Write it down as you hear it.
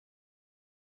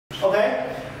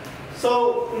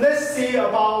So let's see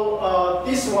about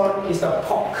this one is the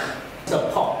pork. The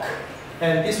pork.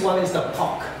 And this one is the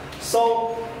pork.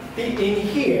 So in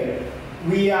here,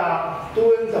 we are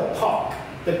doing the pork,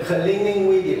 the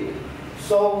cleaning video.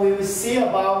 So we will see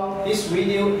about this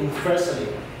video in firstly.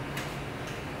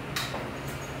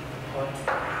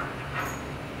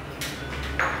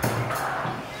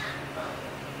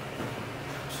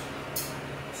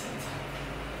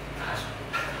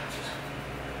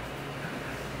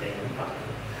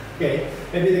 Okay,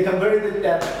 maybe they converted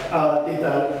that a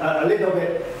little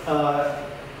bit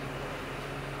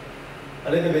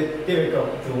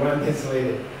difficult to run this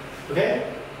way. Okay?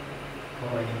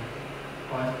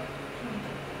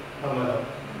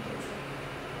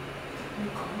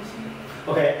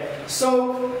 Okay,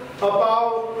 so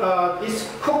about this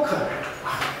cooker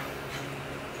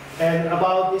and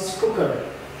about this cooker,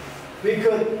 we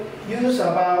could use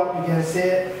about, you can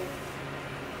say,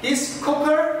 this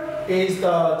cooker is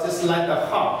just like the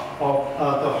heart of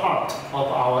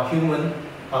our human,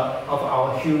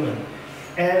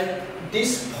 and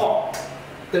this pot,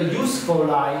 the useful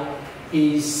life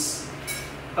is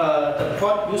the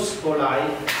pot useful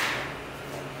life.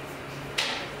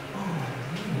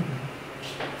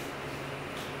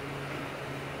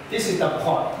 This is the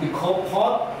pot. We call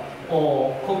pot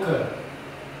or cooker.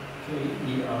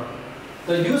 K-E-R.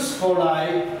 The useful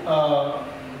life.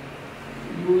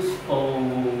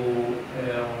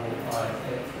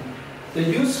 The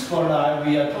useful life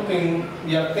we are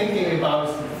thinking about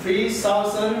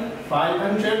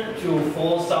 3,500 to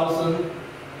 4,000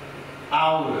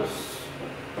 hours.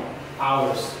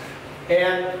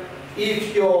 And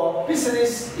if your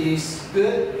business is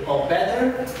good or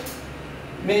better,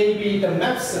 maybe the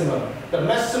maximum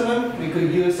we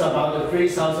could use about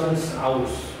 3,000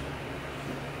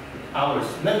 hours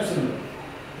maximum.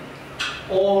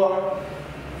 Or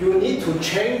you need to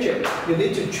change it. You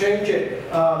need to change it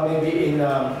maybe in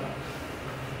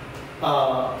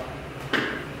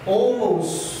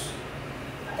almost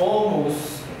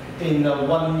in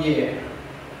 1 year.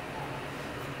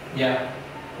 Yeah,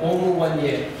 almost 1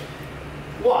 year.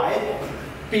 Why?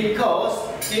 Because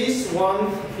this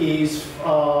one is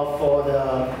for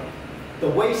the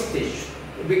wastage.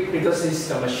 Because it's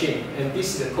the machine and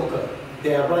this is the cooker.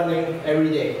 They are running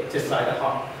every day, just like the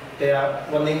heart. They are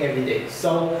running every day.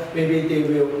 So maybe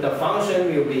the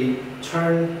function will be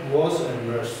turned worse and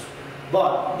worse.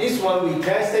 But this one we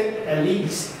tested at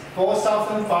least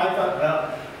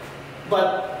 4,500.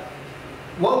 But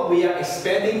what we are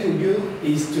expecting to do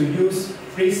is to use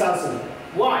 3,000.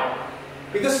 Why?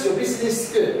 Because your business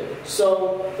is good.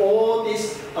 So all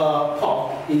this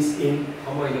pot is in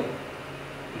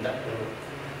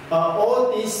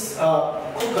all this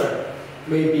cooker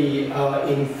may be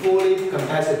in fully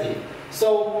capacity.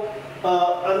 So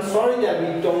I'm sorry that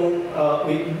we don't.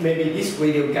 Maybe this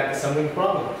video got something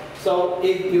problem. So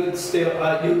if you still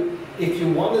if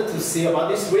you wanted to see about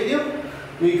this video,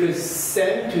 we could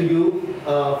send to you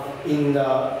in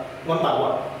one by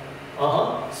one.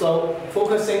 So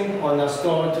focusing on the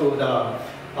store to the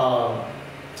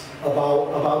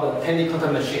about the penny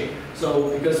cutter machine.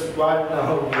 So because right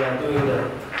now we are doing the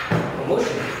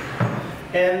promotion.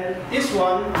 And this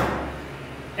one,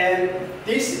 and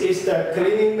this is the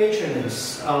cleaning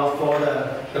maintenance for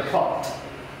the pot.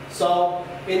 So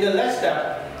in the last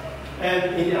step,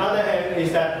 and in the other hand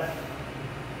is that,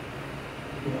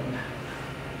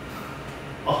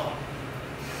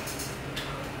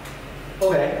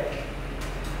 okay.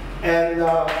 And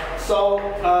so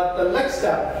the next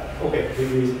step, okay,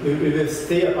 we will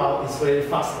stay about is very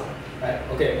faster, right?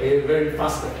 Okay, very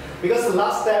faster. Because the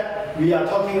last step, we are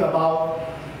talking about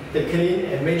the clean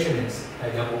and maintenance.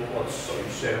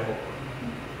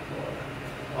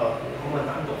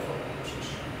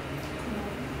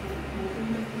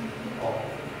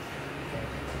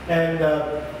 And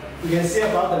you can see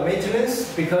about the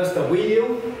maintenance because the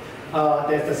video,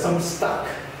 there's some stuck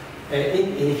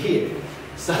in here.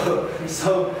 So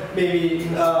maybe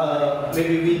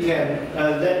we can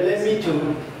let me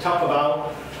to talk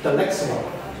about the next one.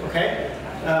 Okay,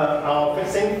 our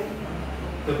fixing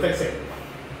to fix it.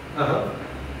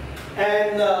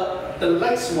 And the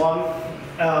next one.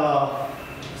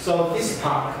 So this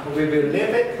part we will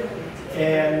leave it,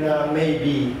 and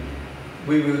maybe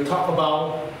we will talk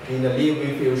about in the near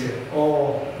future.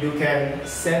 Or you can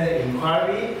send an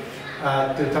inquiry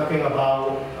to talking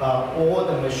about all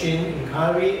the machine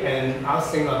inquiry and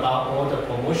asking about all the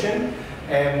promotion.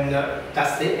 And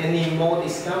does there any more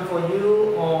discount for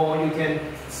you? Or you can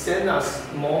send us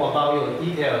more about your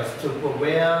details to put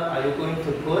where are you going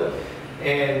to put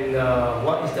and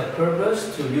what is the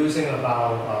purpose to using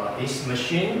about this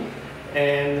machine.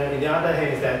 And in the other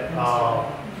hand is that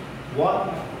what?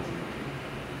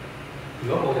 如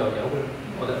果冇就有嘅，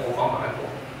我講埋一個。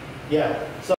Yeah. So